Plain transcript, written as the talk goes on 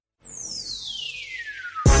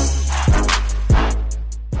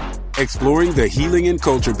exploring the healing and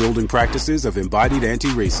culture building practices of embodied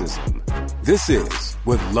anti-racism. This is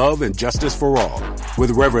With Love and Justice for All, with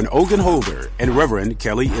Reverend Ogun Holder and Reverend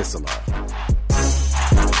Kelly Isola.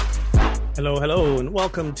 Hello, and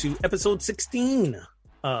welcome to episode 16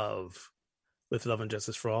 of With Love and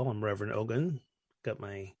Justice for All. I'm Reverend Ogun. Got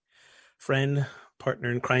my friend,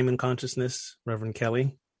 partner in crime and consciousness, Reverend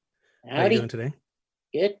Kelly. Howdy. How are you doing today?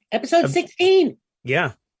 Good. Episode 16.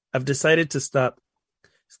 Yeah. I've decided to stop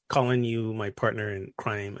calling you my partner in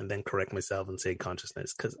crime and then correct myself and say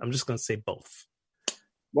consciousness, because I'm just going to say both.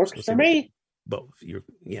 Works for me. Both.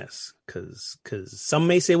 Yes, because some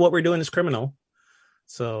may say what we're doing is criminal.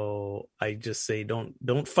 So I just say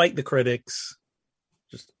don't fight the critics.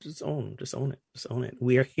 Just own it.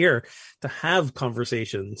 We are here to have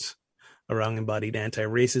conversations around embodied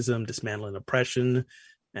anti-racism, dismantling oppression,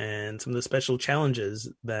 and some of the special challenges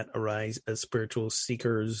that arise as spiritual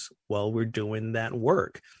seekers while we're doing that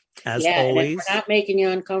work. As always, and if we're not making you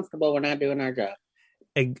uncomfortable, we're not doing our job.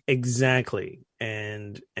 Exactly.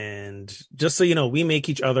 And just so you know, we make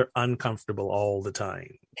each other uncomfortable all the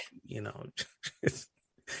time. You know,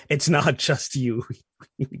 it's not just you.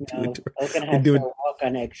 We walk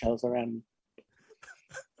on eggshells around.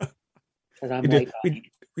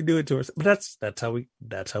 We do it to ourselves, but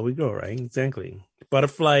that's how we go, right? Exactly.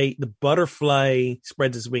 The butterfly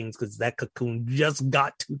spreads its wings because that cocoon just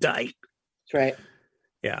got too tight. That's right.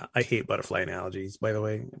 Yeah, I hate butterfly analogies, by the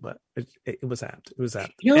way, but it was apt.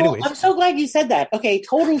 You know, anyways. I'm so glad you said that. Okay,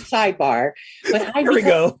 total sidebar, but I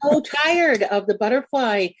was so tired of the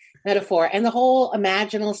butterfly metaphor and the whole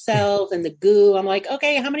imaginal cells and the goo. I'm like,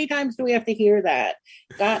 okay, how many times do we have to hear that?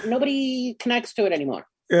 God, nobody connects to it anymore.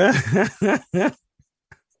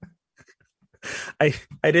 I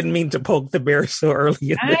didn't mean to poke the bear so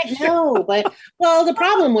early. I know, but the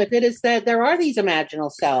problem with it is that there are these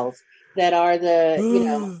imaginal cells that are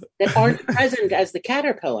that aren't present as the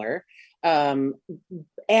caterpillar. And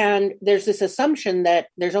there's this assumption that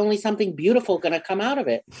there's only something beautiful going to come out of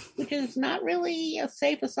it, which is not really a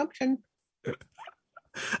safe assumption.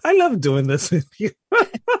 I love doing this with you.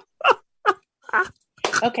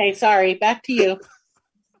 Okay, sorry. Back to you.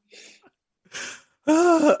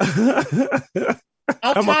 I'll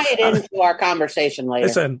tie it into our conversation later.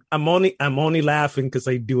 Listen, I'm only laughing because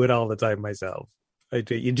I do it all the time myself. I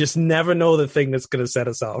do. You just never know the thing that's going to set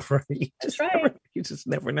us off, right? That's right. You just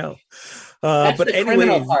never know. That's but the anyway,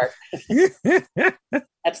 criminal part.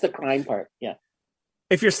 That's the crime part. Yeah.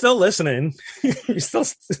 If you're still listening, you still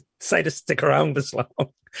decide to stick around this long.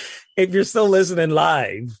 If you're still listening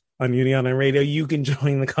live on Union Radio, you can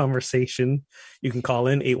join the conversation. You can call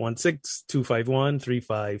in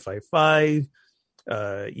 816-251-3555.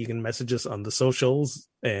 You can message us on the socials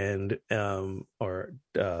and or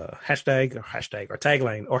hashtag or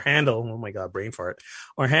tagline or handle. Oh my God, brain fart.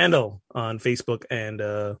 Or handle on Facebook and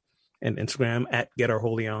Instagram at Get Our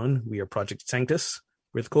Holy On. We are Project Sanctus.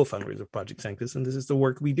 We're the co-founders of Project Sanctus, and this is the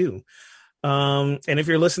work we do. And if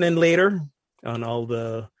you're listening later on all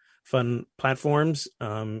the fun platforms,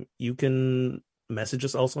 you can message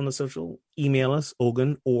us also on the social. Email us,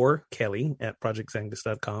 Ogun or Kelly at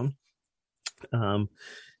projectsanctus.com.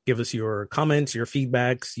 Give us your comments, your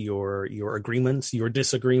feedbacks, your agreements, your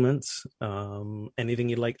disagreements, anything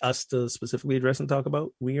you'd like us to specifically address and talk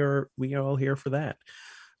about. We are all here for that.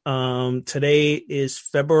 Today is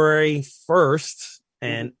February 1st,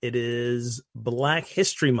 and it is Black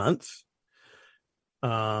History Month.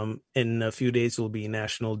 In a few days will be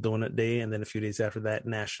National Donut Day, and then a few days after that,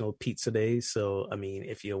 National Pizza Day. So, I mean,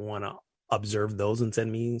 if you want to observe those and send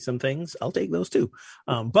me some things, I'll take those too.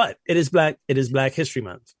 But it is Black History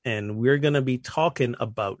Month, and we're going to be talking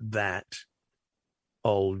about that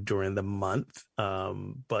all during the month.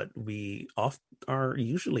 But we are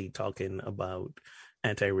usually talking about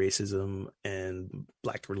anti-racism and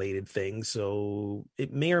Black related things. So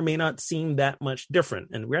it may or may not seem that much different.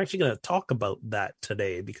 And we're actually going to talk about that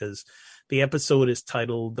today because the episode is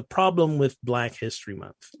titled The Problem with Black History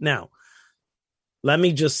Month. Now, let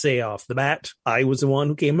me just say off the bat, I was the one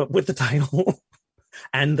who came up with the title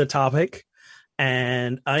and the topic,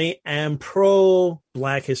 and I am pro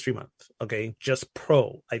Black History Month. Okay, just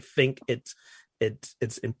pro. I think it's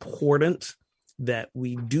important that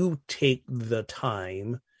we do take the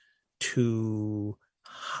time to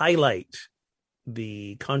highlight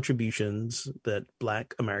the contributions that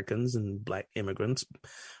Black Americans and Black immigrants,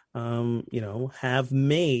 have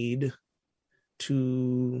made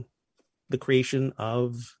to the creation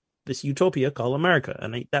of this utopia called America.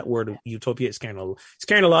 And that word utopia is carrying a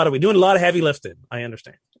lot of, we're doing a lot of heavy lifting. I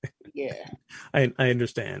understand. Yeah. I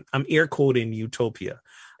understand. I'm air quoting utopia.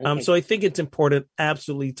 Okay. So I think it's important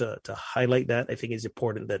absolutely to highlight that. I think it's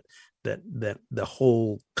important that the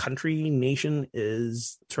whole country, nation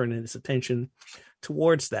is turning its attention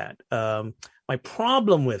towards that. My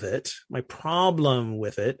problem with it,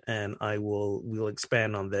 and we'll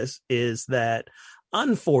expand on this, is that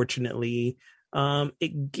unfortunately,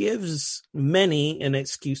 it gives many an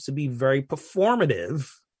excuse to be very performative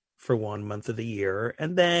for 1 month of the year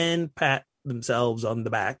and then pat themselves on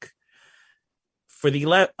the back for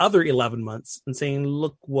the other 11 months and saying,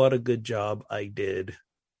 look what a good job I did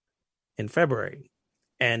in February.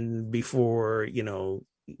 And before,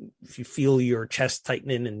 if you feel your chest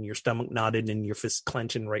tightening and your stomach knotted and your fists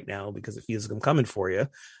clenching right now because it feels like I'm coming for you,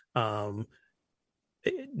 I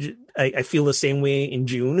feel the same way in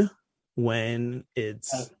June when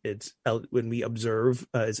when we observe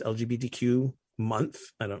it's LGBTQ month.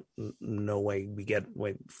 I don't know why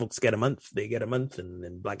folks get a month. They get a month, and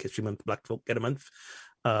then Black History Month, Black folk get a month.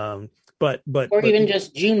 But even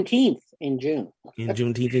just Juneteenth in June.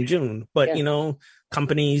 Juneteenth in June. But Yeah.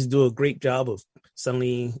 Companies do a great job of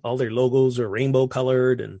suddenly all their logos are rainbow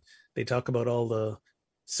colored, and they talk about all the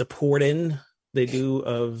supporting they do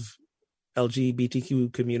of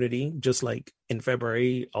LGBTQ community, just like in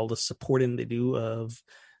February, all the supporting they do of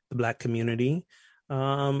the Black community.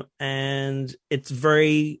 And it's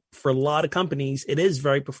for a lot of companies, it is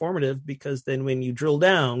very performative, because then when you drill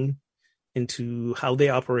down into how they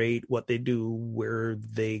operate, what they do, where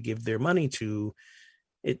they give their money to,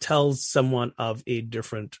 it tells somewhat of a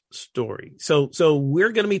different story. So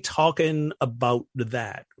we're going to be talking about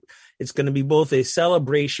that. It's going to be both a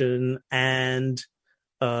celebration and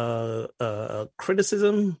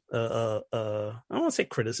criticism. I don't want to say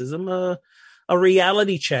criticism. A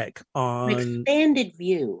reality check on an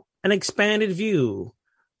expanded view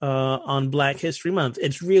on Black History Month.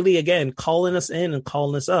 It's really, again, calling us in and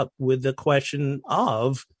calling us up with the question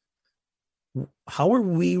of how are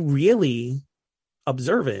we really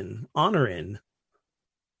observing, honoring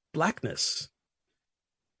Blackness,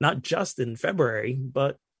 not just in February,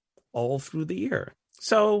 but all through the year.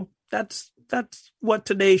 So that's what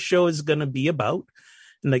today's show is going to be about.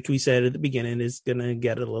 And like we said at the beginning, it's going to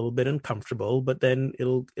get a little bit uncomfortable, but then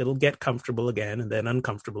it'll get comfortable again, and then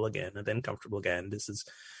uncomfortable again, and then comfortable again. This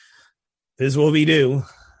is what we do.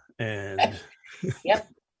 And yep.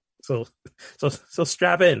 So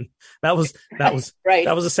strap in. That was right.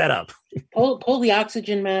 That was a setup. Pull the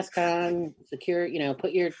oxygen mask on, secure,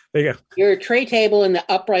 put there you go. Your tray table in the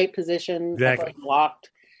upright position, exactly. Upright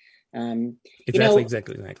locked.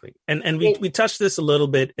 Exactly. And we touched this a little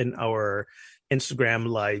bit in our Instagram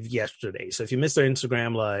live yesterday. So if you missed our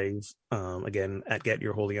Instagram live, again, at Get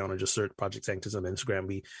Your Holy Honor, just search Project Sanctus on Instagram.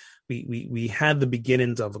 We had the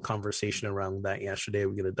beginnings of a conversation around that yesterday.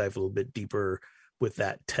 We're going to dive a little bit deeper with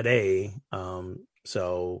that today.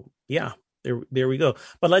 So yeah, there we go.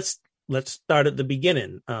 But let's start at the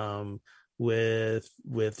beginning with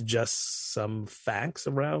just some facts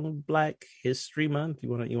around Black History Month.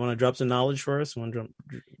 You want to drop some knowledge for us? You want to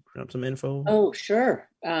drop some info? Oh, sure.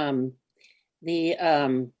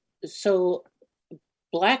 So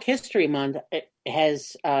Black History Month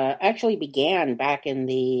has actually began back in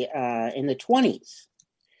the 20s.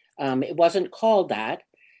 It wasn't called that.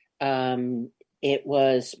 It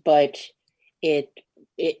was, but it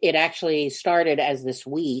actually started as this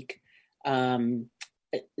week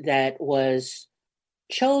that was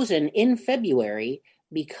chosen in February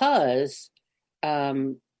because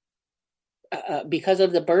of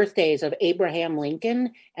the birthdays of Abraham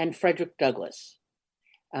Lincoln and Frederick Douglass.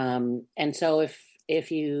 And so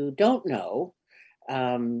if you don't know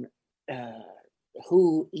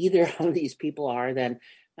who either of these people are, then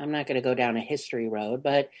I'm not going to go down a history road,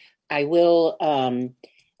 but I will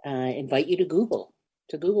invite you to Google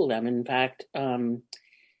them. In fact,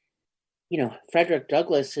 Frederick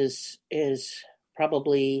Douglass is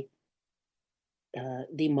probably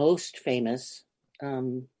the most famous.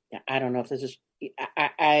 I don't know if this is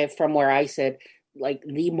I from where I said, like,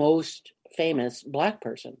 the most famous Black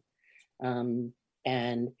person, and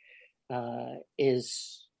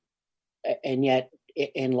yet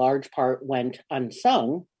in large part went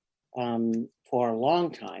unsung for a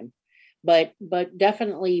long time, but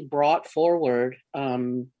definitely brought forward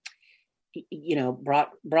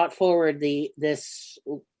brought forward this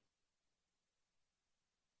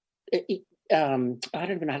I don't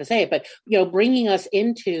even know how to say it, but bringing us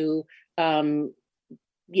into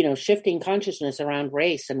shifting consciousness around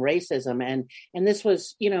race and racism, and this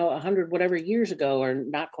was 100 whatever years ago, or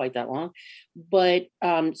not quite that long, but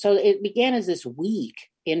so it began as this week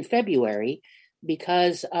in February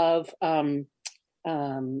because of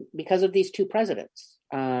because of these two presidents.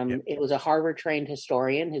 It was a Harvard-trained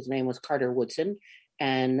historian. His name was Carter Woodson,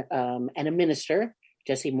 and a minister,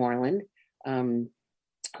 Jesse Moreland,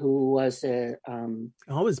 who was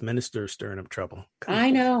always ministers stirring up trouble.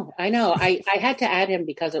 I know. I had to add him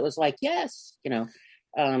because it was like, yes,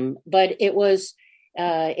 but it was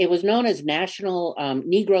known as National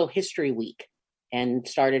Negro History Week, and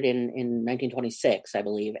started in 1926, I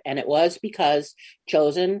believe. And it was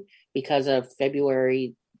chosen because of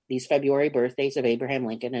these February birthdays of Abraham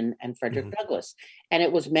Lincoln and Frederick Douglass. And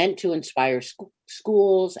it was meant to inspire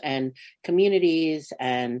schools and communities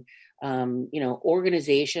and,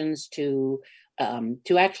 organizations to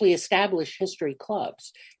actually establish history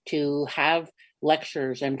clubs, to have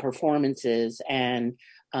lectures and performances and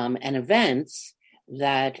events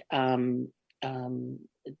that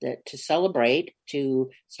to celebrate, to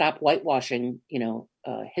stop whitewashing,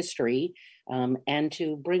 history, and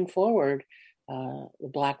to bring forward the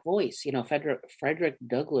Black voice. Frederick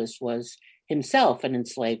Douglass was himself an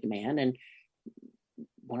enslaved man and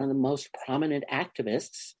one of the most prominent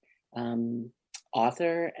activists,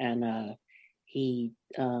 author, and he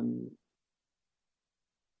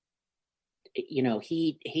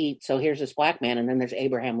so here's this Black man, and then there's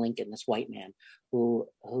Abraham Lincoln, this white man who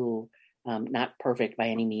not perfect by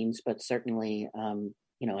any means, but certainly an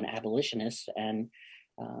abolitionist. And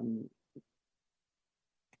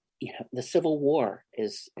the Civil War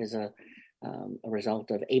is a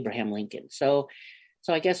result of Abraham Lincoln. So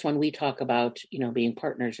I guess when we talk about being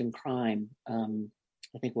partners in crime,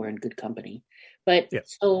 I think we're in good company. But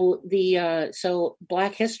yes. So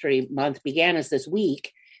Black History Month began as this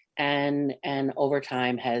week, and over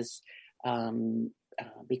time has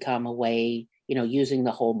become a way, using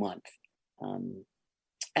the whole month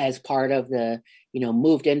as part of the,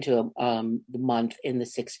 moved into the month in the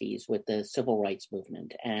 60s with the civil rights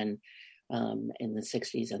movement, and in the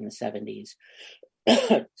 60s and the 70s.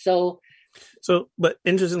 So, but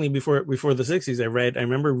interestingly, before the 60s, I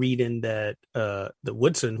remember reading that the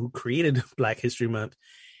Woodson, who created Black History Month,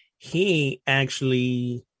 he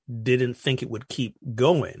actually didn't think it would keep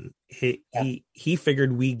going. He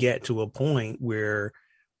figured we get to a point where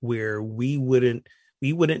we wouldn't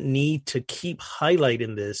need to keep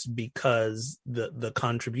highlighting this, because the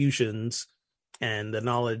contributions and the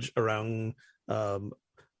knowledge around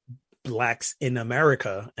Blacks in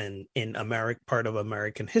America and in part of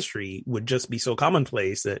American history would just be so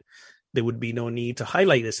commonplace that there would be no need to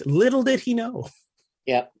highlight this. Little did he know.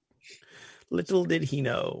 Yep. Little did he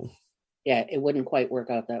know. Yeah, it wouldn't quite work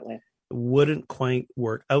out that way.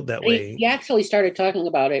 He actually started talking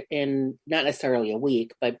about it in not necessarily a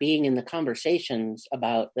week, but being in the conversations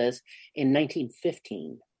about this in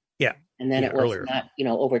 1915. Yeah. And then it was earlier. Not,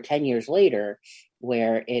 over 10 years later,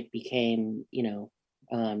 where it became,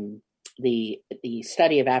 the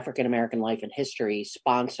study of African American life and history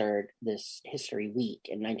sponsored this History Week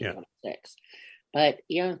in 1926. Yeah. But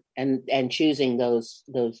yeah, and choosing those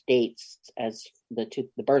dates as the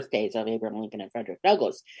birthdays of Abraham Lincoln and Frederick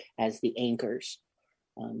Douglass as the anchors.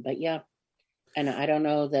 But yeah, and I don't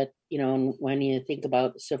know that, when you think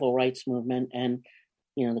about the civil rights movement and,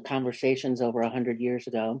 the conversations over 100 years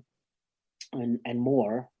ago and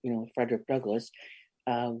more, Frederick Douglass,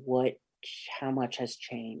 how much has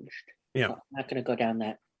changed. Yeah. So I'm not going to go down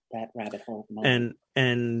that rabbit hole.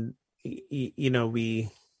 And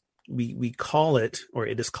we call it, or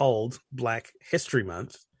it is called, Black History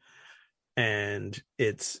Month, and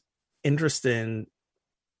it's interesting.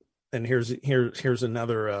 And here's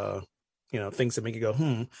another things that make you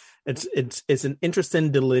go it's an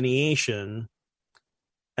interesting delineation,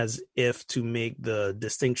 as if to make the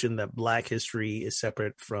distinction that Black history is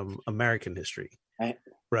separate from American history.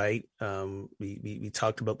 Right. We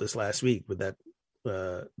talked about this last week with that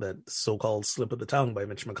so-called slip of the tongue by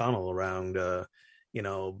Mitch McConnell around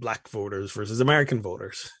Black voters versus American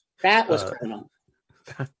voters. That was criminal.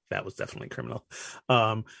 That was definitely criminal.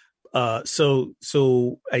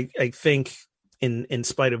 So I think in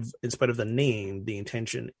spite of the name, the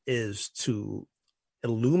intention is to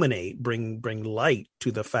illuminate, bring light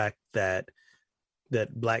to the fact that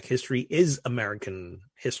Black history is American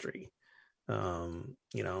history.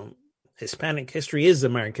 Hispanic history is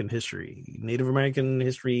American history. Native American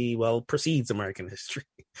history, precedes American history.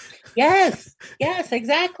 Yes,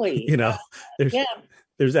 exactly.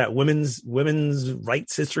 There's that women's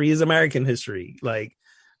rights history is American history. Like,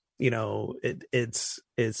 because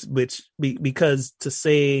to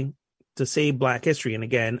say Black history, and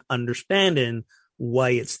again, understanding why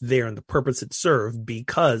it's there and the purpose it served,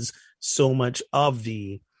 because so much of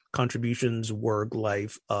the contributions, work,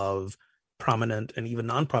 life of prominent and even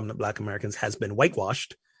non-prominent Black Americans has been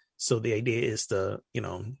whitewashed. So the idea is to,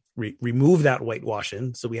 remove that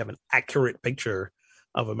whitewashing so we have an accurate picture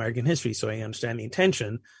of American history. So I understand the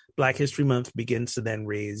intention. Black History Month begins to then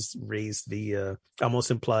raise the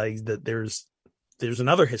almost implies that there's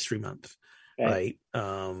another history month, right?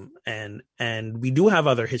 And we do have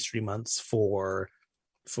other history months for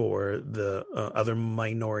the other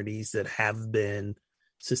minorities that have been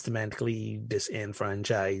systematically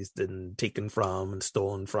disenfranchised and taken from and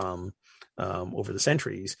stolen from over the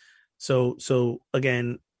centuries. So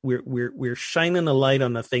again, we're shining a light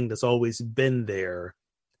on a thing that's always been there,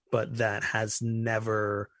 but that has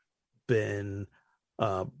never been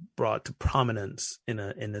brought to prominence in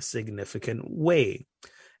a significant way.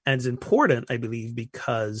 And it's important, I believe,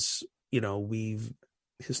 because we've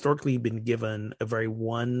historically been given a very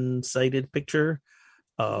one-sided picture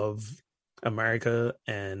of America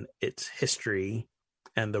and its history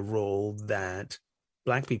and the role that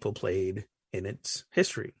Black people played in its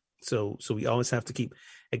history. So we always have to keep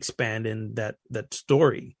expanding that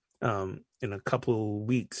story. In a couple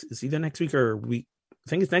weeks, it's either next week or I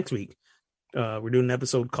think it's next week. We're doing an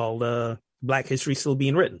episode called Black History Still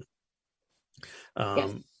Being Written.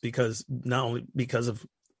 Because not only because of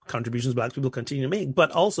contributions Black people continue to make,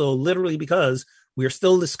 but also literally because we're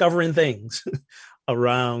still discovering things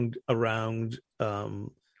around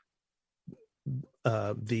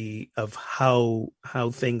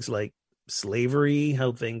how things like slavery,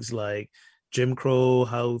 how things like Jim Crow,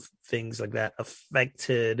 how things like that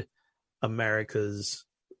affected America's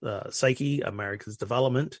psyche, America's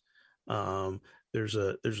development. There's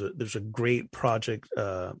a great project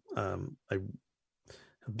I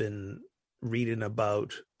have been reading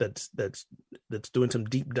about that's doing some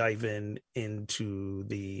deep dive into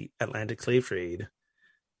the Atlantic slave trade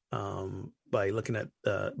by looking at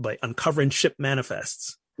by uncovering ship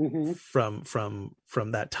manifests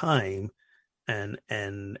from that time,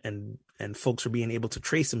 and folks are being able to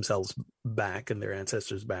trace themselves back and their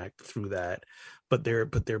ancestors back through that, but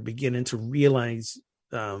they're beginning to realize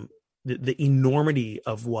the enormity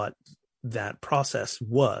of what that process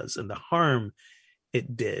was and the harm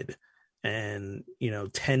it did. And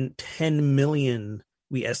 10 million,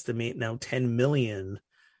 we estimate now 10 million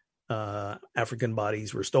African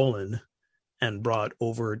bodies were stolen and brought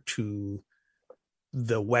over to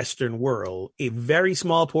the Western world. A very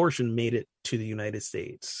small portion made it to the United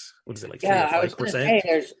States. What is it, like 3 or 5%? I was going to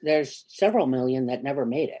say there's several million that never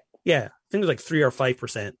made it. Yeah, I think it was like 3 or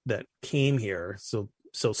 5% that came here. So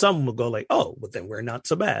some will go like, oh, but then we're not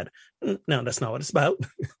so bad. No, that's not what it's about.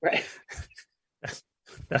 Right.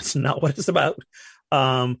 That's not what it's about.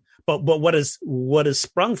 But what is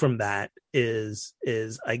sprung from that is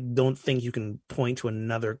I don't think you can point to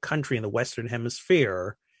another country in the Western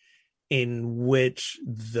Hemisphere in which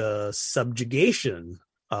the subjugation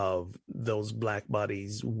of those Black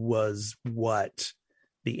bodies was what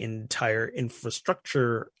the entire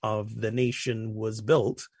infrastructure of the nation was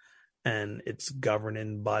built, and its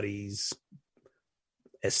governing bodies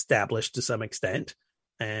established to some extent,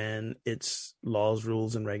 and its laws,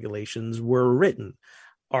 rules, and regulations were written.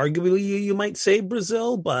 Arguably, you might say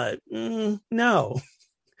Brazil, but no,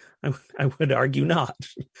 I would argue not.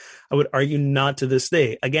 I would argue not to this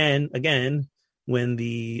day. Again, when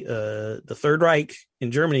the Third Reich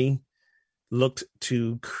in Germany looked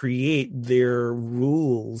to create their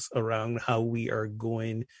rules around how we are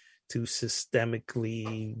going to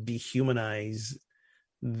systemically dehumanize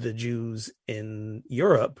the Jews in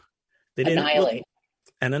Europe, they didn't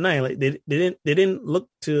annihilate. They didn't look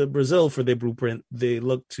to Brazil for their blueprint. They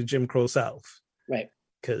looked to Jim Crow South, right,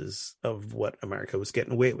 because of what America was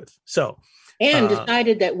getting away with. So, and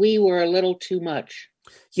decided that we were a little too much.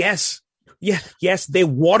 Yes, they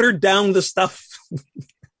watered down the stuff.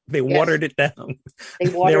 They watered it down.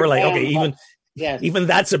 They were like, okay, even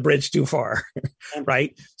that's a bridge too far,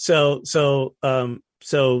 right? So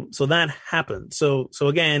that happened. So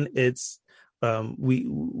again, it's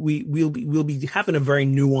we'll be having a very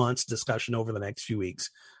nuanced discussion over the next few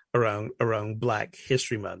weeks around Black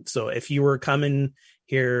History Month. So if you were coming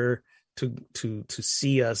here to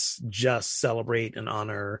see us just celebrate and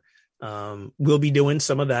honor, we'll be doing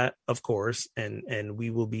some of that, of course, and we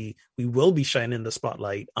will be shining the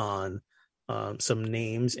spotlight on some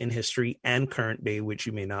names in history and current day which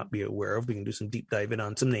you may not be aware of. We can do some deep diving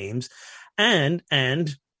on some names, and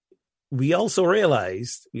we also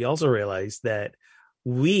realized that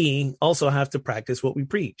we also have to practice what we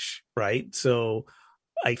preach, right? So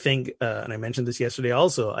I think, and I mentioned this yesterday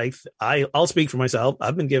also, I'll speak for myself.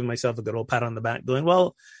 I've been giving myself a good old pat on the back going,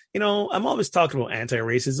 well, I'm always talking about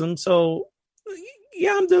anti-racism. So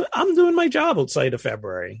yeah, I'm doing my job outside of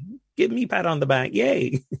February. Give me a pat on the back.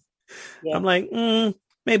 Yay. Yeah. I'm like,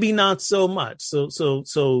 maybe not so much.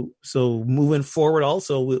 So moving forward,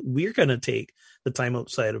 also we're going to take the time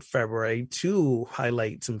outside of February to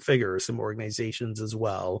highlight some figures, some organizations as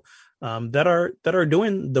well, that are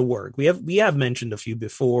doing the work. We have mentioned a few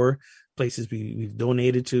before, places we've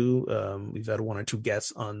donated to. We've had one or two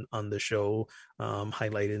guests on the show,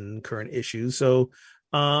 highlighting current issues. So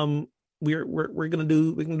we can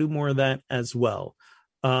do more of that as well.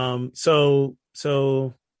 Yeah.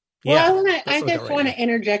 Well, I just want to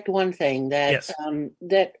interject one thing that Yes.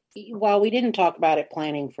 That while we didn't talk about it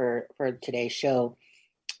planning for today's show,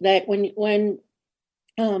 that when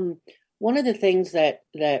one of the things that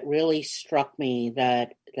really struck me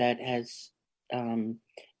that has in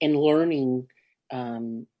learning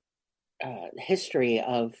history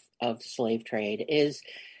of slave trade is,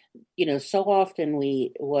 so often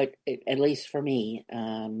at least for me,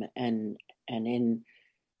 and in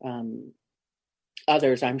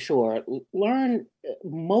others, I'm sure, learn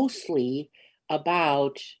mostly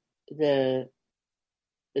about the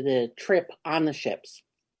trip on the ships,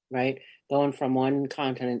 right? Going from one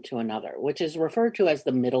continent to another, which is referred to as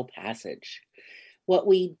the Middle Passage. What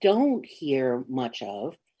we don't hear much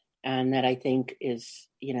of, and that I think is,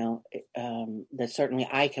 that certainly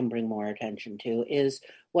I can bring more attention to, is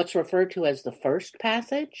what's referred to as the First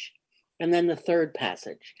Passage and then the Third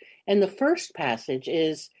Passage. And the First Passage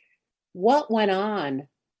is what went on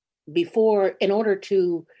before in order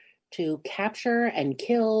to capture and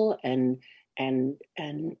kill and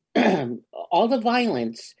all the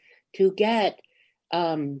violence to get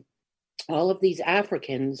all of these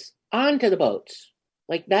Africans onto the boats.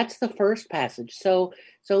 Like, that's the First Passage. So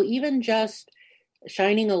even just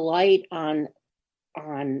shining a light on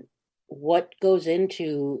what goes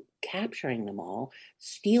into capturing them all,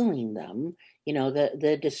 stealing them,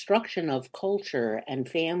 the destruction of culture and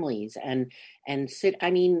families and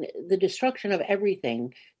the destruction of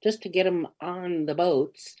everything just to get them on the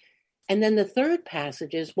boats. And then the Third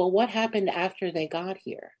Passage is, well, what happened after they got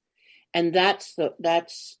here? And that's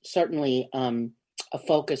certainly a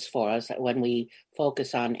focus for us when we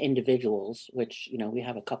focus on individuals, which, we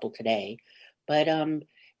have a couple today. But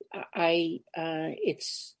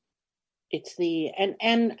it's the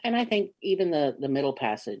and I think even the Middle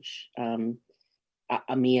Passage,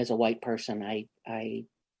 me as a white person, I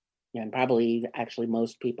and probably actually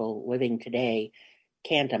most people living today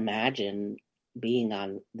can't imagine being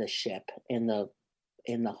on the ship in the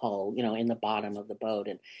hull, in the bottom of the boat,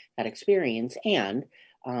 and that experience. And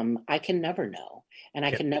I can never know, and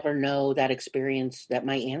I can never know that experience that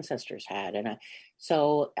my ancestors had, and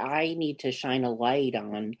so I need to shine a light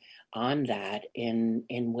on that in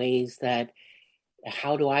ways that,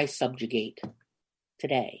 how do I subjugate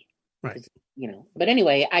today? Right. But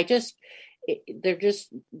anyway, there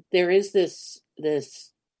is this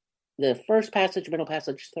the First Passage, Middle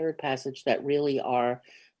Passage, Third Passage that really are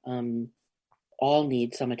all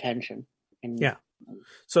need some attention. And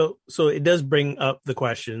so it does bring up the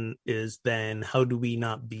question is then, how do we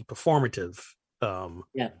not be performative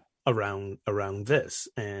around this?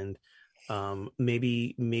 And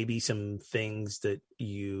maybe some things that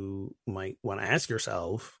you might want to ask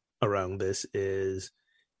yourself around this is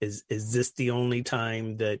this the only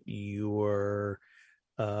time that you're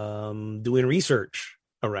doing research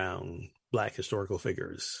around Black historical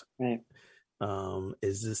figures? Right.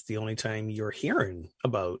 Is this the only time you're hearing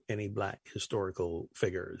about any Black historical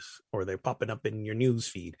figures, or they're popping up in your news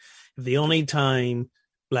feed? If the only time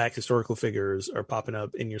Black historical figures are popping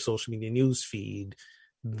up in your social media news feed,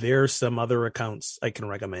 there's some other accounts I can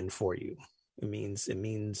recommend for you. It means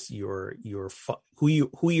who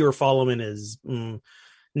you're following is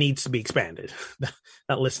needs to be expanded.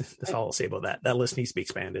 That list, that's all I'll say about that. That list needs to be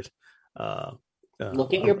expanded.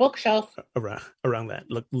 Look at your bookshelf. Around that.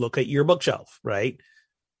 Look at your bookshelf, right?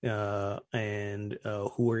 And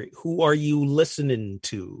who are you listening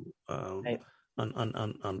to Right.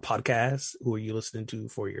 on podcasts? Who are you listening to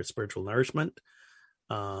for your spiritual nourishment?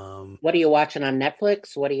 What are you watching on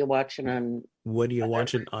Netflix? What are you watching on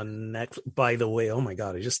Netflix? By the way, oh my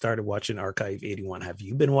God, I just started watching Archive 81. Have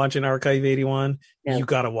you been watching Archive 81? No. You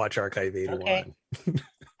got to watch Archive 81. Okay.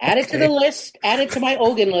 Add it to the list. Add it to my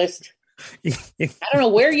Ogun list. I don't know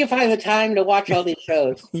where you find the time to watch all these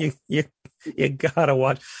shows. You gotta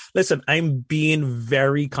watch. Listen, I'm being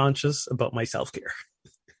very conscious about my self-care.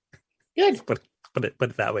 Good. Put it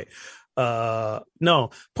that way.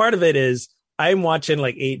 No, part of it is I'm watching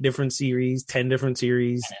like 8 different series, 10 different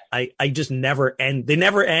series. I just never end. They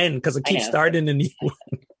never end because I keep starting a new one.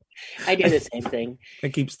 I do the same thing. I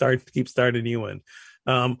keep starting a new one.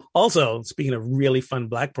 Also, speaking of really fun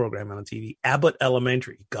Black programming on TV, Abbott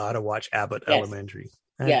Elementary. Gotta watch Abbott Elementary.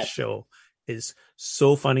 That show is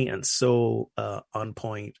so funny and so on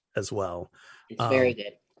point as well. It's very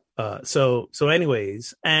good. So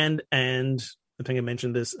anyways, and I think I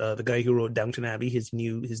mentioned this, the guy who wrote Downton Abbey, his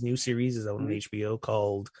new series is out on HBO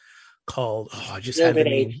called I just had the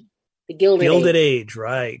name. The Gilded Age,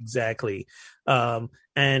 right? Exactly. And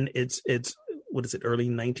it's what is it, early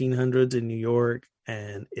 1900s in New York,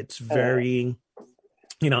 and it's very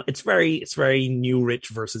it's very new rich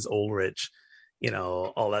versus old rich,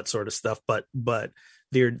 all that sort of stuff, but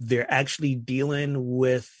they're actually dealing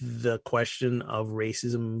with the question of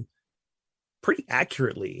racism pretty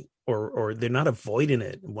accurately, or they're not avoiding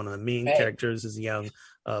it. One of the main characters is a young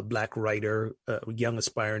black writer, young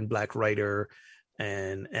aspiring black writer,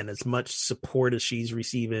 and as much support as she's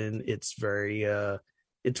receiving, it's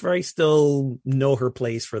very still know her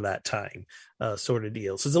place for that time, sort of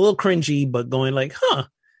deal. So it's a little cringy, but going like,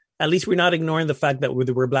 at least we're not ignoring the fact that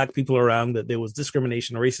there were black people around, that there was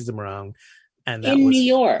discrimination or racism around. And that in was New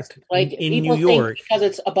York, like in people New York, think because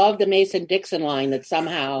it's above the Mason-Dixon line that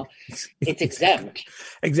somehow it's exempt.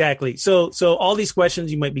 Exactly. So all these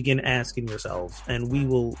questions you might begin asking yourselves, and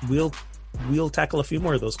we'll tackle a few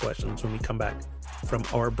more of those questions when we come back from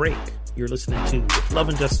our break. You're listening to Love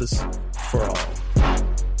and Justice for All.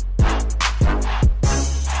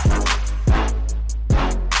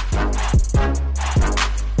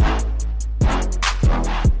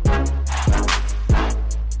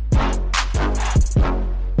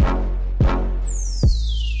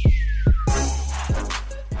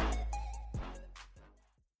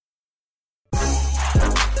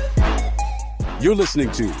 You're listening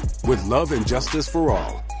to With Love and Justice for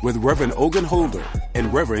All with Reverend Ogun Holder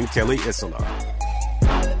and Reverend Kelly Isola.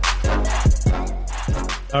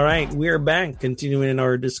 All right, we're back, continuing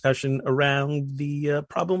our discussion around the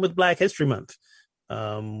problem with Black History Month.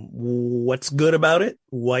 What's good about it,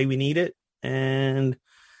 why we need it, and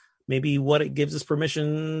maybe what it gives us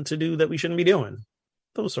permission to do that we shouldn't be doing.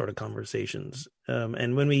 Those sort of conversations.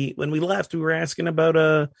 And when we left, we were asking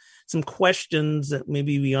about some questions that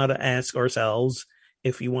maybe we ought to ask ourselves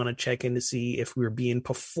if we want to check in to see if we're being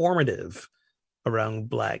performative around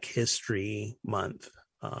Black History Month.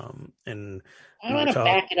 And I want to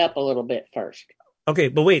back it up a little bit first. Okay,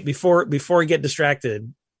 but wait, before we get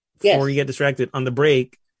distracted, on the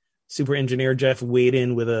break, Super Engineer Jeff weighed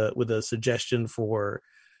in with a suggestion for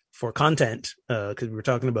content, because we were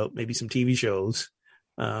talking about maybe some TV shows.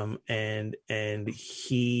 And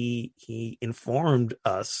he informed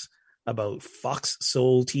us about Fox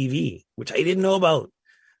Soul TV, which I didn't know about.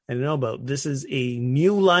 This is a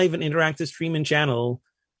new live and interactive streaming channel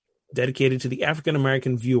dedicated to the African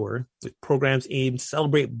American viewer, with programs aimed to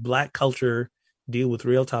celebrate Black culture, deal with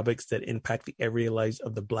real topics that impact the everyday lives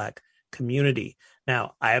of the Black community.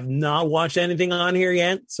 Now, I have not watched anything on here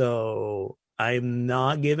yet, so I'm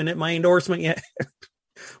not giving it my endorsement yet.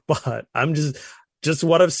 But I'm just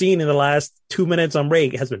what I've seen in the last 2 minutes on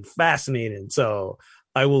break has been fascinating. So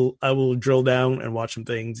I will drill down and watch some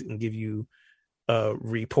things and give you a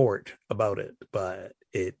report about it. But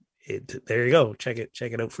it there you go. Check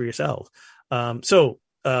it out for yourself. So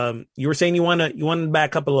you were saying you want to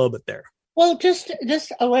back up a little bit there. Well, just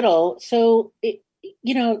a little. So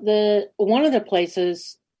the one of the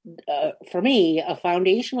places for me, a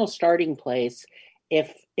foundational starting place,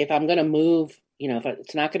 if I'm going to move, if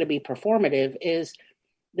it's not going to be performative, is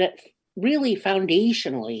that really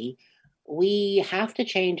foundationally, we have to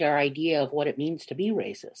change our idea of what it means to be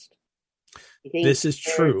racist. This is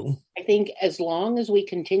true. I think as long as we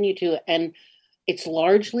continue to, and it's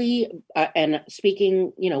largely, and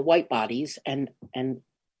speaking, white bodies, and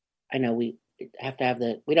I know we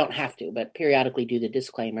don't have to, but periodically do the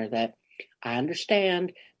disclaimer that I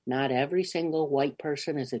understand not every single white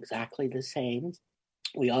person is exactly the same.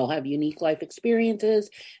 We all have unique life experiences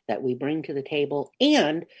that we bring to the table.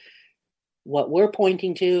 And what we're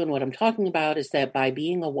pointing to and what I'm talking about is that by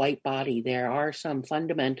being a white body, there are some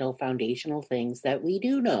fundamental foundational things that we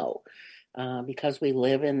do know, because we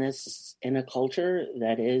live in a culture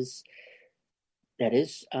that is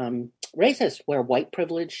racist, where white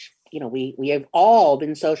privilege, we have all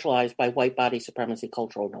been socialized by white body supremacy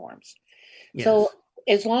cultural norms. Yes. So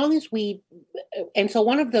as long as so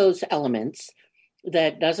one of those elements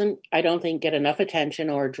that doesn't, I don't think, get enough attention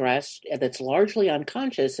or addressed, that's largely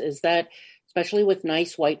unconscious, is that, especially with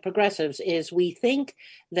nice white progressives, is we think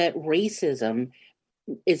that racism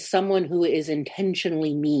is someone who is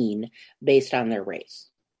intentionally mean based on their race.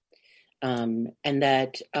 And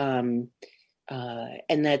that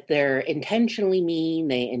they're intentionally mean,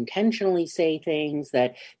 they intentionally say things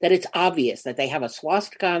that it's obvious that they have a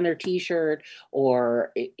swastika on their t-shirt,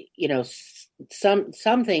 or,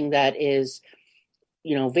 something that is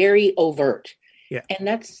very overt. Yeah. And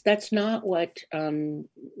that's not what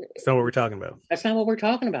it's not what we're talking about. That's not what we're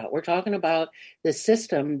talking about. We're talking about the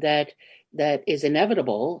system that is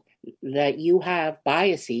inevitable, that you have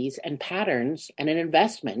biases and patterns and an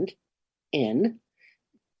investment in,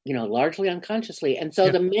 largely unconsciously. And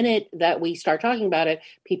so the minute that we start talking about it,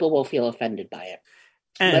 people will feel offended by it.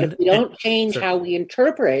 But if we don't change how we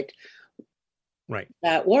interpret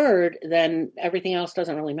that word, then everything else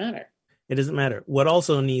doesn't really matter. It doesn't matter. What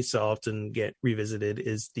also needs to often get revisited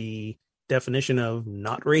is the definition of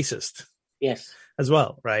not racist. Yes. As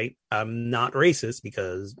well, right? I'm not racist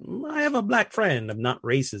because I have a black friend. I'm not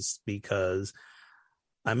racist because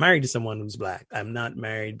I'm married to someone who's black. I'm not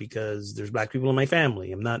married because there's black people in my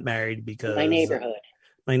family. I'm not married because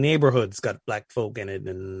my neighborhood's got black folk in it,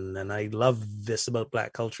 and I love this about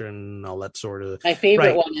black culture and all that sort of. My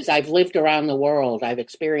favorite one is I've lived around the world. I've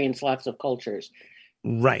experienced lots of cultures.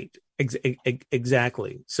 Right.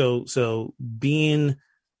 Exactly. So being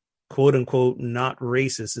quote unquote not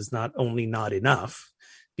racist is not only not enough.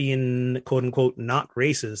 Being quote unquote not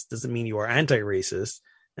racist doesn't mean you are anti-racist,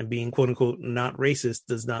 and being quote unquote not racist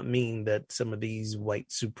does not mean that some of these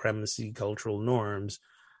white supremacy cultural norms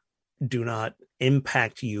do not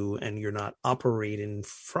impact you and you're not operating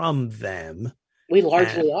from them. We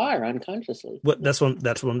largely are unconsciously. That's what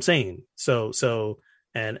I'm saying. So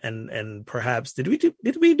and perhaps did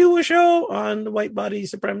we do a show on the white body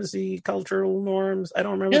supremacy cultural norms? I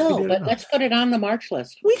don't remember. No, but let's put it on the March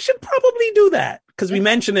list. We should probably do that because we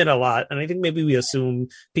mention it a lot, and I think maybe we assume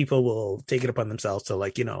people will take it upon themselves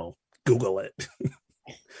to Google it.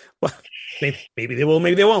 Well, maybe they will,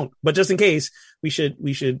 maybe they won't. But just in case, we should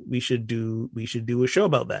do a show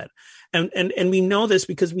about that. And we know this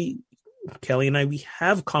because Kelly and I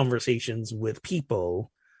have conversations with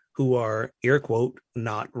people who are, air quote,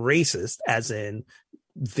 not racist, as in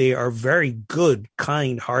they are very good,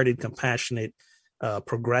 kind-hearted, compassionate,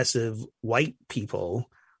 progressive white people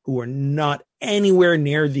who are not anywhere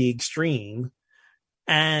near the extreme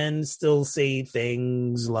and still say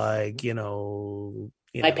things like,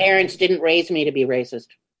 my parents didn't raise me to be racist.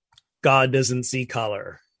 God doesn't see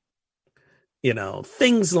color.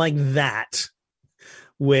 Things like that,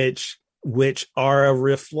 which are a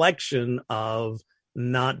reflection of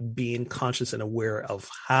not being conscious and aware of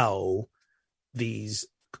how these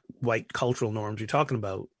white cultural norms you're talking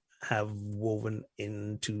about have woven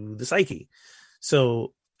into the psyche.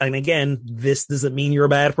 So, and again, this doesn't mean you're a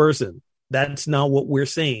bad person. That's not what we're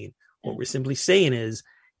saying. What we're simply saying is,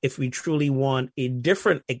 if we truly want a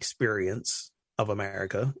different experience of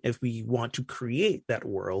America, if we want to create that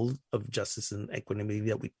world of justice and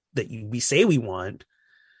equanimity that we say we want,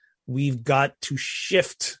 we've got to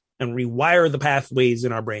shift and rewire the pathways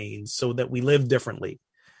in our brains so that we live differently.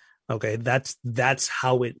 Okay, that's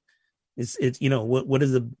how it is. It's what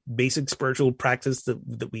is the basic spiritual practice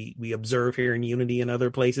that we observe here in Unity and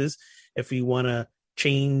other places. If we want to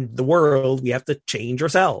change the world, we have to change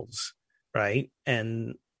ourselves, right?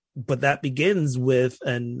 But that begins with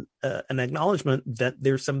an acknowledgement that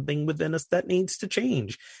there's something within us that needs to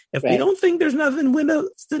change. If we don't think there's nothing within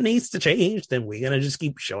us that needs to change, then we're going to just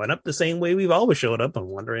keep showing up the same way we've always showed up and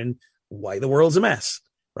wondering why the world's a mess,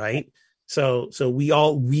 right? So we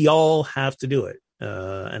all have to do it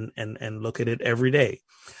and look at it every day.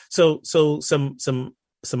 So some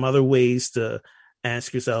other ways to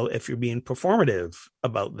ask yourself if you're being performative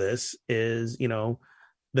about this is,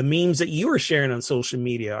 the memes that you are sharing on social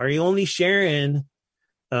media, are you only sharing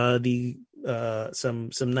some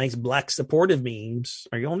nice black supportive memes?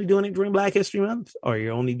 Are you only doing it during Black History Month? Or are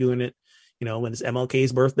you only doing it, when it's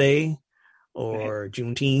MLK's birthday or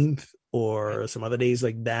Juneteenth or some other days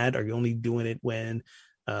like that? Are you only doing it when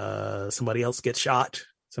somebody else gets shot,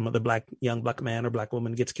 some other young black man or black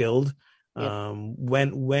woman gets killed?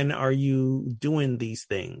 When are you doing these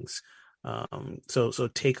things? So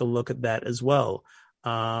take a look at that as well.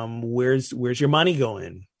 Where's your money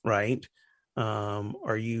going, right?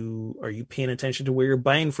 Are you paying attention to where you're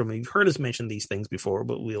buying from? You've heard us mention these things before,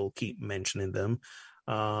 but we'll keep mentioning them.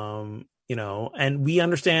 And we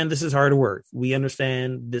understand this is hard work. We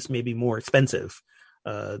understand this may be more expensive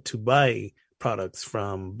to buy products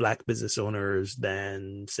from black business owners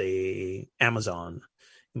than, say, Amazon.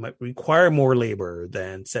 It might require more labor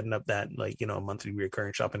than setting up that, monthly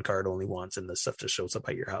recurring shopping cart only once and the stuff just shows up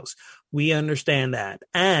at your house. We understand that.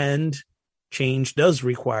 And change does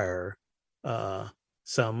require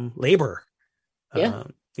some labor. So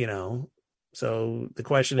the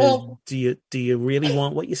question is, do you really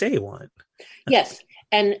want what you say you want? Yes.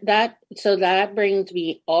 And that brings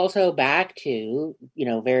me also back to,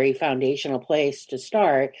 very foundational place to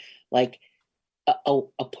start, like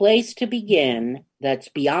a place to begin that's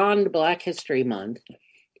beyond Black History Month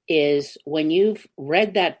is when you've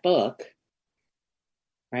read that book,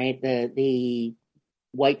 right? The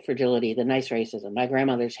White Fragility, The Nice Racism, My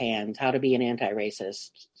Grandmother's Hands, How to Be an Anti-Racist.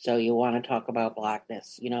 So you want to talk about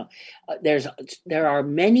Blackness. There are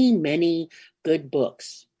many, many good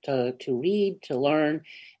books to read, to learn.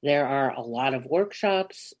 There are a lot of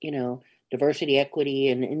workshops, diversity, equity,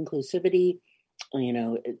 and inclusivity.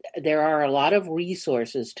 There are a lot of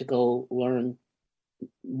resources to go learn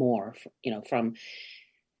more, from.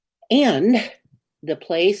 And the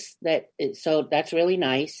place so that's really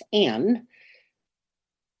nice. And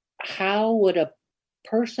how would a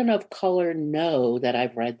person of color know that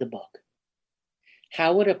I've read the book?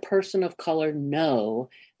 How would a person of color know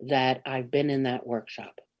that I've been in that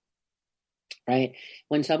workshop? Right?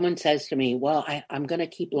 When someone says to me, well, I'm going to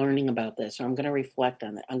keep learning about this, or I'm going to reflect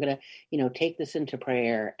on it, I'm going to, take this into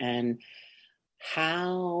prayer. And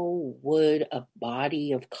how would a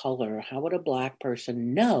body of color, how would a Black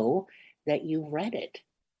person know that you read it,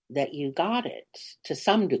 that you got it to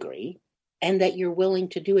some degree, and that you're willing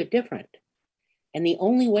to do it different? And the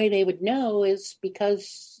only way they would know is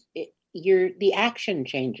because the action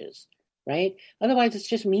changes, right? Otherwise, it's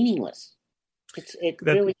just meaningless. It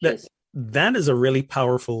really is. That is a really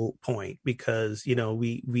powerful point, because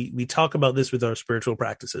we talk about this with our spiritual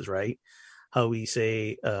practices, right? How we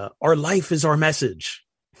say our life is our message,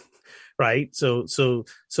 right? So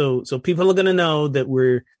people are going to know that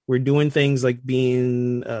we're doing things like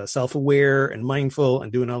being self-aware and mindful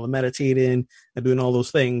and doing all the meditating and doing all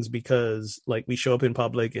those things because like we show up in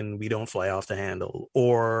public and we don't fly off the handle,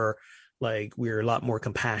 or like we're a lot more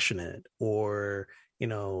compassionate, or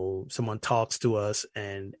someone talks to us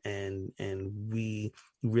and we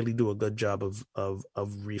really do a good job of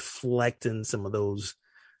reflecting some of those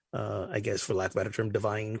I guess, for lack of a better term,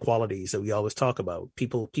 divine qualities that we always talk about.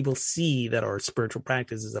 People see that our spiritual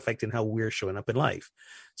practice is affecting how we're showing up in life.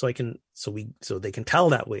 So they can tell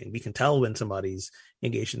that way, and we can tell when somebody's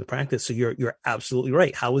engaged in the practice. So you're absolutely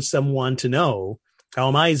right. How is someone to know? How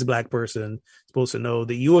am I as a Black person supposed to know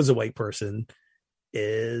that you as a white person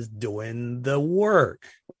is doing the work,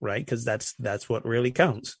 right? Because that's what really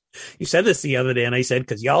counts. You said this the other day, and I said,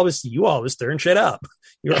 because you always stirring shit up.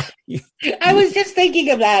 I was just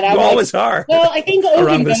thinking of that. You always are. Well, I think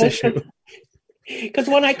around this issue. Because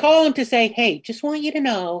when I call him to say, "Hey, just want you to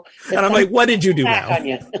know," and I'm like, "What did you do now?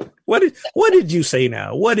 What did you say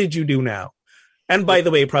now? What did you do now?" And by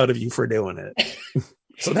the way, proud of you for doing it.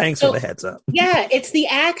 So thanks for the heads up. Yeah, it's the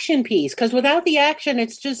action piece, because without the action,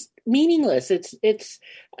 it's just meaningless. It's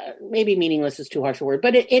maybe meaningless is too harsh a word,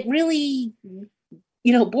 but it really,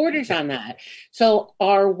 borders on that. So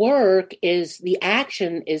our work the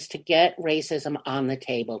action is to get racism on the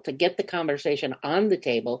table, to get the conversation on the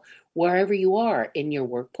table wherever you are, in your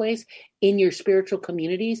workplace, in your spiritual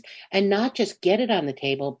communities, and not just get it on the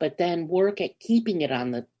table, but then work at keeping it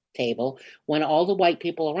on the table when all the white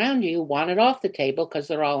people around you want it off the table because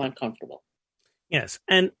they're all uncomfortable. Yes,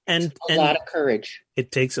 and a lot of courage. It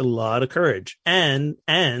takes a lot of courage, and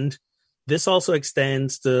this also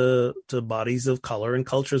extends to bodies of color and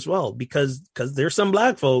culture as well, because there's some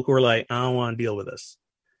Black folk who are like, I don't want to deal with this.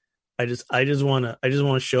 I just want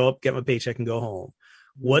to show up, get my paycheck, and go home.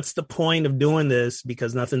 What's the point of doing this?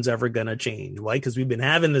 Because nothing's ever going to change. Why? Because we've been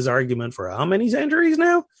having this argument for how many centuries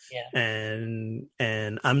now? Yeah.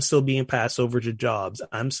 And I'm still being passed over to jobs.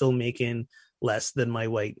 I'm still making less than my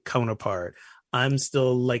white counterpart. I'm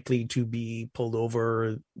still likely to be pulled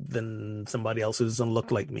over than somebody else who doesn't look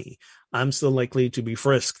like me. I'm still likely to be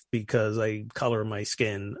frisked because I color my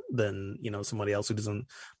skin than, somebody else who doesn't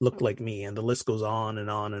look like me. And the list goes on and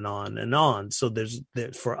on and on and on. So there's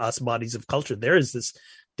for us bodies of culture, there's this,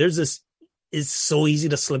 it's so easy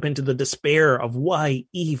to slip into the despair of why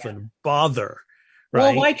even bother,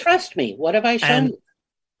 right? Well, why trust me? What have I shown you?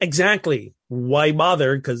 Exactly. Why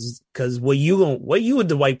bother? Because what you would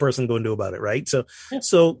the white person go and do about it, right?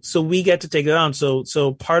 So we get to take it on.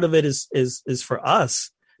 So part of it is for us,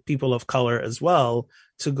 people of color as well,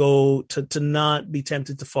 to go to not be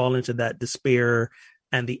tempted to fall into that despair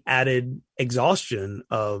and the added exhaustion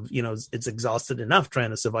of, it's exhausted enough trying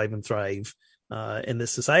to survive and thrive in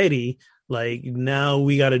this society. Like, now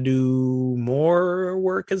we got to do more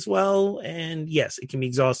work as well. And yes, it can be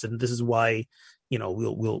exhausting. This is why,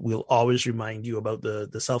 we'll always remind you about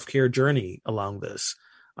the self-care journey along this,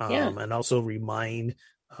 and also remind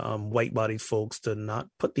white-bodied folks to not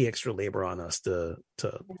put the extra labor on us to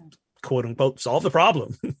quote unquote solve the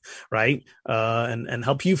problem, right? And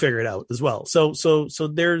help you figure it out as well. So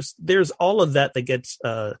there's all of that gets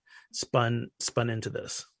spun into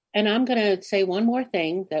this. And I'm going to say one more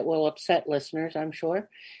thing that will upset listeners, I'm sure.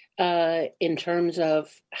 in terms of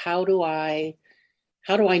how do I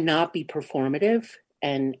not be performative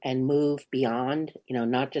and move beyond,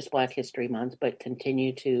 not just Black History Month, but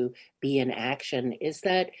continue to be in action, is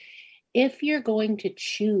that if you're going to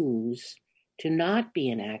choose to not be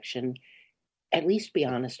in action, at least be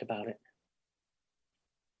honest about it.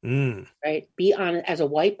 Right? Be honest as a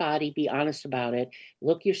white body, be honest about it.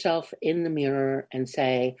 Look yourself in the mirror and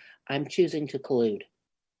say, I'm choosing to collude.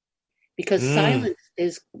 Because silence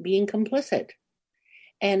is being complicit.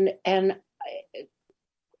 And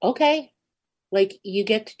okay, like you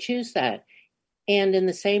get to choose that. And in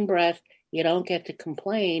the same breath, you don't get to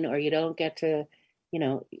complain, or you don't get to,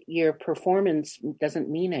 your performance doesn't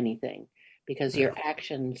mean anything because your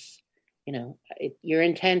actions, your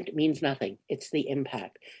intent means nothing. It's the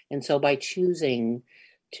impact. And so by choosing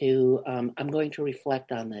to, I'm going to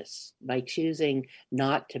reflect on this, by choosing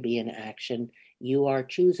not to be in action, you are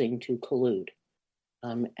choosing to collude,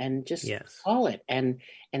 and just call it. And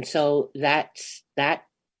so that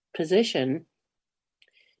position,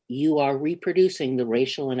 you are reproducing the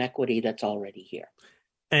racial inequity that's already here.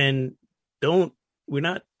 And we're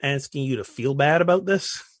not asking you to feel bad about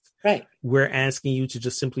this. Right. We're asking you to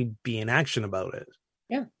just simply be in action about it.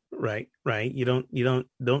 Yeah. Right. You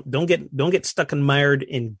don't get stuck and mired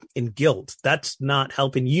in guilt. That's not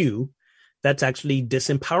helping you. That's actually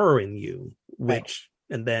disempowering you, which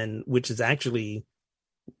is actually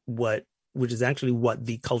what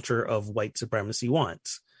the culture of white supremacy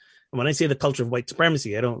wants. And when I say the culture of white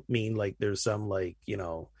supremacy, I don't mean like there's some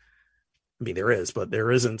there is, but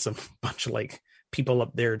there isn't some bunch of like people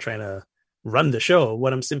up there trying to run the show.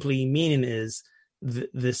 What I'm simply meaning is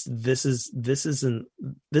this is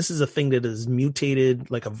a thing that is mutated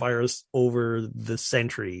like a virus over the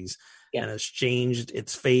centuries and has changed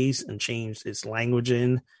its face and changed its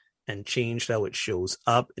languaging and changed how it shows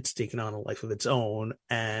up. It's taken on a life of its own.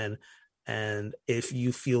 And if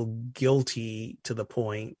you feel guilty to the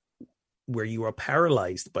point where you are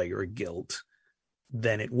paralyzed by your guilt,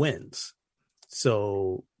 then it wins.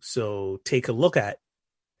 So take a look at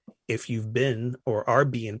if you've been or are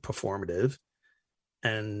being performative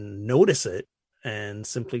and notice it and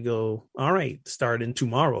simply go, all right, starting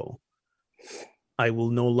tomorrow, I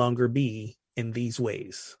will no longer be in these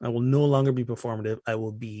ways. I will no longer be performative. I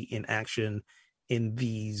will be in action in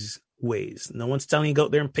these ways. No one's telling you to go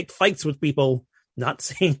out there and pick fights with people. Not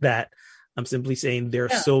saying that. I'm simply saying there are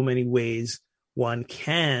so many ways one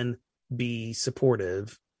can be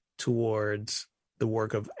supportive towards the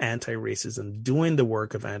work of anti-racism, doing the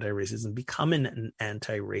work of anti-racism, becoming an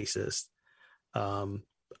anti-racist.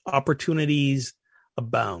 Opportunities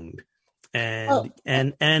abound. And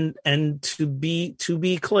to be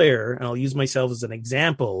clear, and I'll use myself as an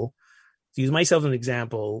example,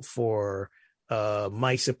 for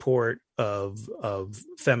my support of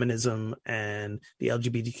feminism and the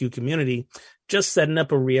LGBTQ community. Just setting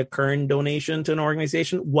up a reoccurring donation to an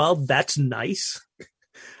organization, while that's nice,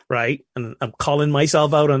 right? And I'm calling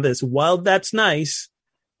myself out on this. While that's nice,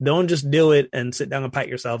 don't just do it and sit down and pat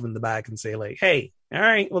yourself in the back and say like, hey, all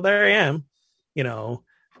right, well, there I am.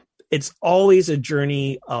 It's always a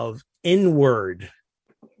journey of inner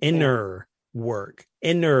work,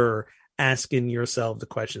 inner asking yourself the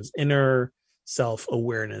questions, inner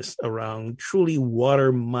self-awareness around truly what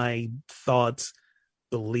are my thoughts,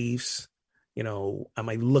 beliefs, am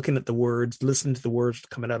I looking at the words, listening to the words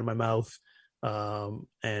coming out of my mouth, and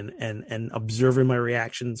observing my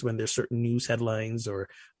reactions when there's certain news headlines or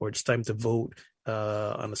it's time to vote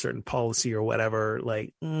on a certain policy or whatever.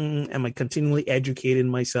 Like, am I continually educating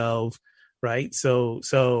myself? Right.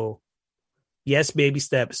 So yes, baby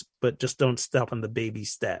steps, but just don't stop on the baby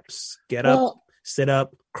steps. Get up, sit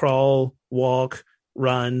up, crawl, walk,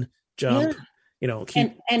 run, jump,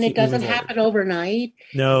 keep, and it doesn't happen overnight.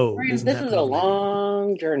 No, this is a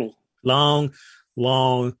long journey. Long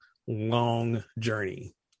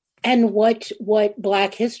journey. And what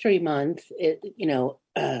Black History Month, we're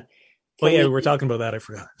talking about that. I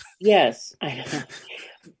forgot. Yes.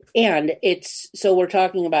 And so we're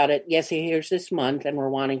talking about it. Yes, here's this month, and we're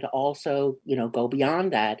wanting to also, go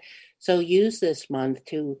beyond that. So use this month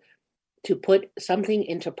to put something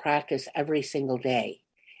into practice every single day.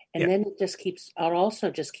 And then it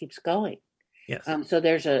also just keeps going. Yes. So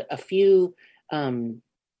there's a few, a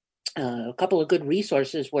couple of good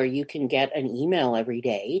resources where you can get an email every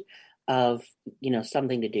day of,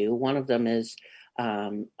 something to do. One of them is,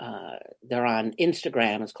 they're on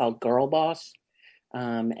Instagram. It's called Girl Boss.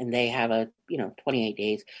 And they have 28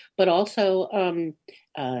 days, but also,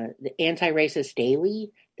 the Anti-Racist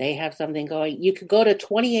Daily, they have something going. You could go to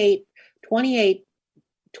 28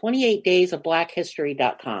 days of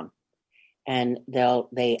blackhistory.com and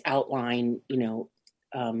they outline,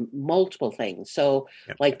 multiple things. So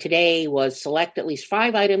like today was select at least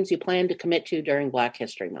 5 items you plan to commit to during Black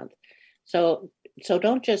History Month. So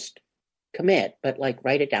don't just commit, but like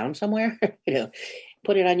write it down somewhere,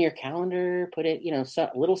 put it on your calendar, put it,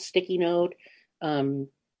 a little sticky note. And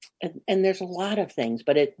there's a lot of things,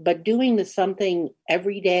 but doing something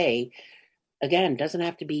every day, again, doesn't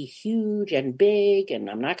have to be huge and big, and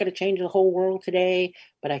I'm not going to change the whole world today,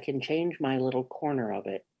 but I can change my little corner of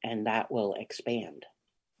it, and that will expand.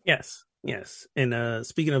 Yes. And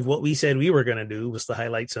speaking of what we said we were going to do was to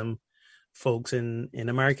highlight some folks in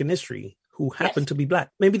American history who happen to be Black.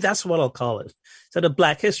 Maybe that's what I'll call it. Instead of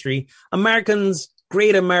Black history,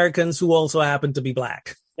 great Americans who also happen to be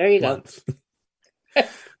Black. There you go.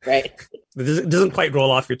 Right. It doesn't quite roll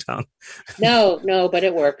off your tongue. No, but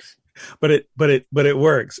it works. But it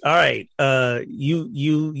works. All right.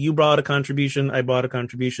 You brought a contribution. I brought a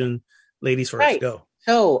contribution. Ladies first, right. Go.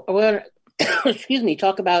 So I want to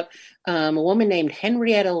talk about a woman named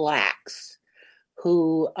Henrietta Lacks,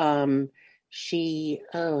 who now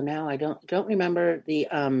I don't remember the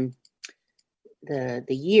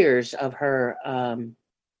years of her.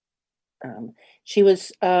 She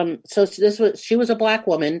was she was a Black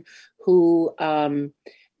woman who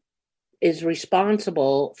is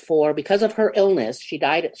responsible for, because of her illness, she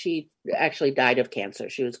actually died of cancer.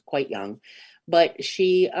 She was quite young, but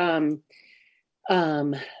she I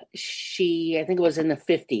think it was in the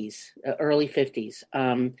 50s, early 50s.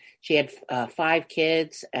 She had 5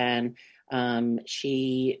 kids, and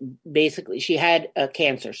she had a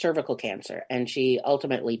cancer, cervical cancer, and she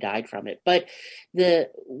ultimately died from it. But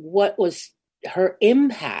what was her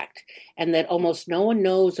impact, and that almost no one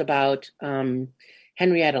knows about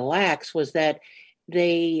Henrietta Lacks, was that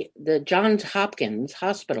the Johns Hopkins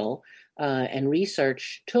Hospital and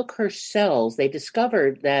research took her cells. They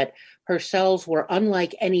discovered that her cells were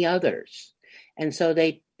unlike any others, and so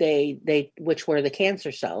they which were the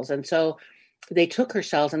cancer cells, and so they took her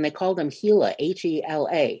cells and they called them HeLa,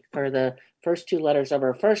 HeLa, for the first 2 letters of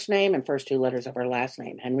her first name and first 2 letters of her last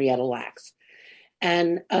name, Henrietta Lacks,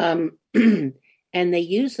 and and they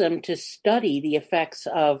used them to study the effects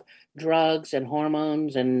of drugs and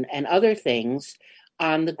hormones and other things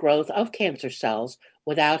on the growth of cancer cells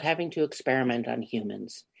without having to experiment on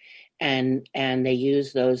humans. And they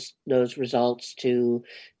use those results to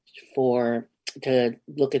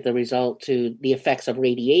look at the effects of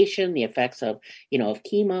radiation, the effects of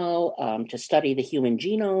chemo, to study the human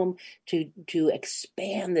genome, to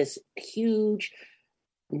expand this huge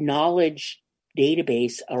knowledge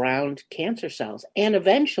database around cancer cells, and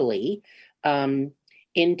eventually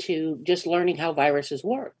into just learning how viruses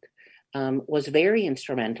work. Was very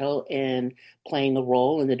instrumental in playing a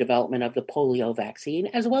role in the development of the polio vaccine,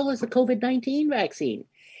 as well as the COVID-19 vaccine,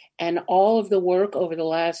 and all of the work over the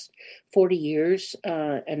last 40 years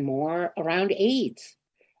and more around AIDS.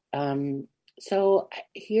 So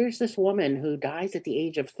here's this woman who dies at the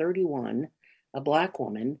age of 31, a Black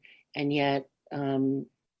woman, and yet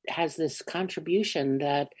has this contribution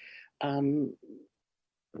that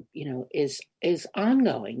is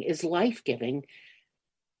ongoing, is life-giving,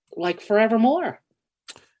 like forevermore.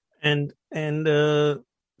 And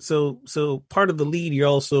so part of the lead you're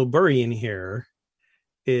also burying here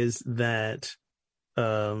is that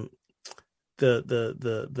the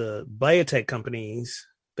biotech companies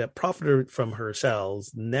that profited from her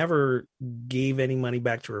cells never gave any money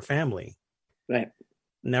back to her family. Right.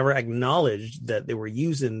 Never acknowledged that they were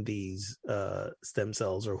using these stem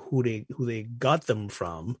cells, or who they got them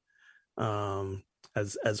from,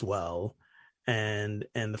 as well. And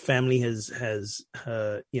the family has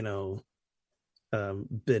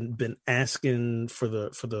been asking for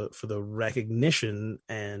the recognition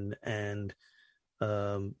and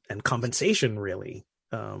compensation, really,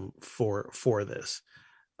 for this,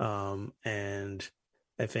 and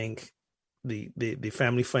I think the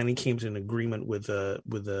family finally came to an agreement with the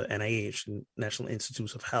NIH, National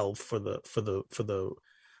Institutes of Health, for the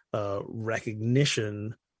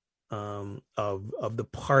recognition of the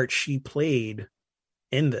part she played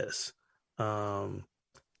in this. I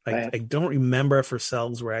don't remember if her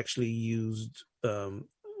cells were actually used,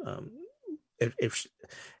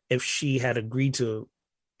 if she had agreed to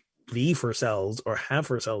leave her cells or have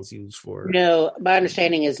her cells used for. No, my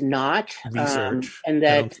understanding is not research, and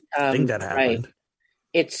that I think that happened.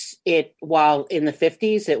 Right. While in the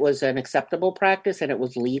 50s it was an acceptable practice and it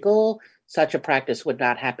was legal, such a practice would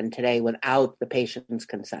not happen today without the patient's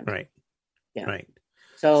consent. Right. Yeah. Right.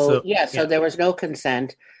 So there was no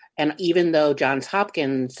consent. And even though Johns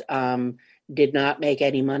Hopkins did not make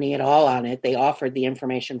any money at all on it. They offered the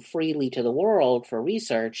information freely to the world for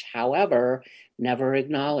research, however, never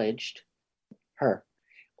acknowledged her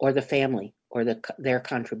or the family or their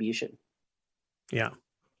contribution. Yeah.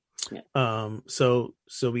 So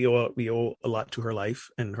we owe a lot to her life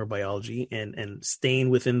and her biology, and staying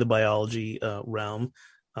within the biology realm.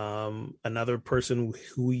 Another person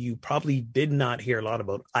who you probably did not hear a lot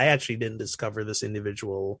about. I actually didn't discover this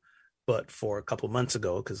individual but for a couple months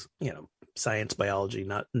ago, because science, biology,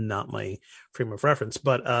 not my frame of reference.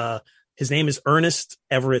 But his name is Ernest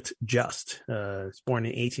Everett Just. Was born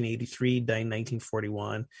in 1883, died in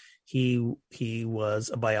 1941. He was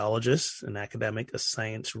a biologist, an academic, a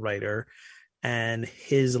science writer, and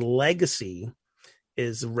his legacy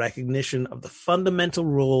is recognition of the fundamental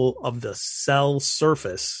role of the cell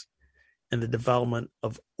surface in the development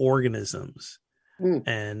of organisms.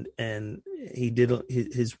 And he did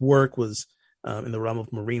his work was in the realm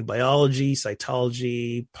of marine biology,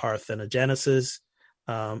 cytology, parthenogenesis,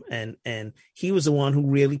 and he was the one who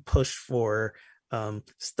really pushed for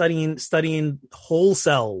studying whole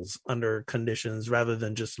cells under conditions rather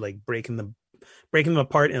than just like breaking them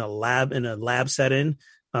apart in a lab setting.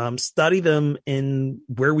 Study them in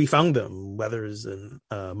where we found them, whether it's in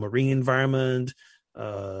a marine environment,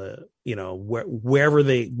 wherever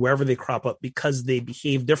they crop up, because they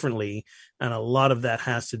behave differently, and a lot of that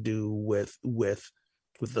has to do with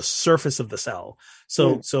the surface of the cell.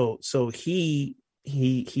 So he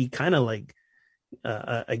kind of like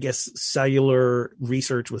I guess cellular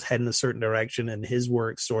research was heading a certain direction, and his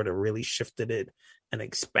work sort of really shifted it and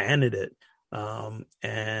expanded it.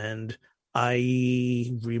 And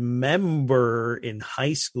I remember in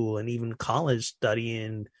high school and even college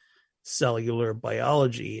studying cellular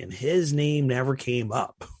biology, and his name never came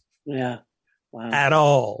up. Yeah. Wow. At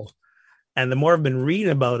all. And the more I've been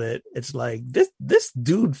reading about it, it's like this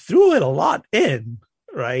dude threw it a lot in,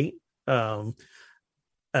 right?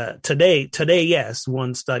 Today, yes,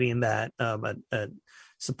 one studying that at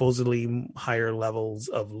supposedly higher levels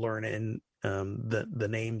of learning, the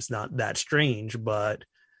name's not that strange, but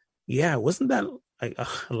yeah, wasn't that? I'd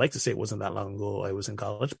like to say it wasn't that long ago I was in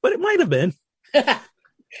college, but it might have been.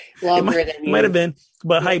 It might have been,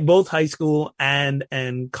 but both high school and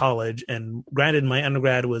college. And granted, my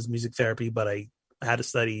undergrad was music therapy, but I had to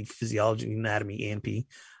study physiology, anatomy, A&P.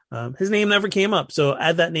 His name never came up, so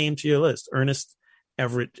add that name to your list, Ernest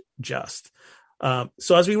Everett Just.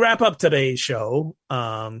 So as we wrap up today's show,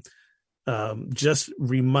 just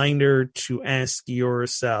reminder to ask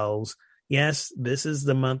yourselves, yes, this is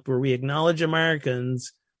the month where we acknowledge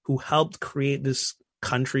Americans who helped create this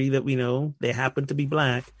country that we know. They happen to be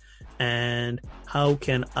Black, and how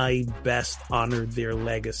can I best honor their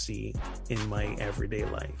legacy in my everyday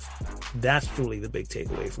life? That's truly the big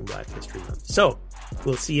takeaway from Black History Month. So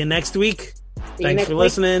we'll see you next week. Thanks for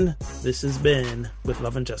listening. This has been With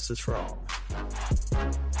Love and Justice for All.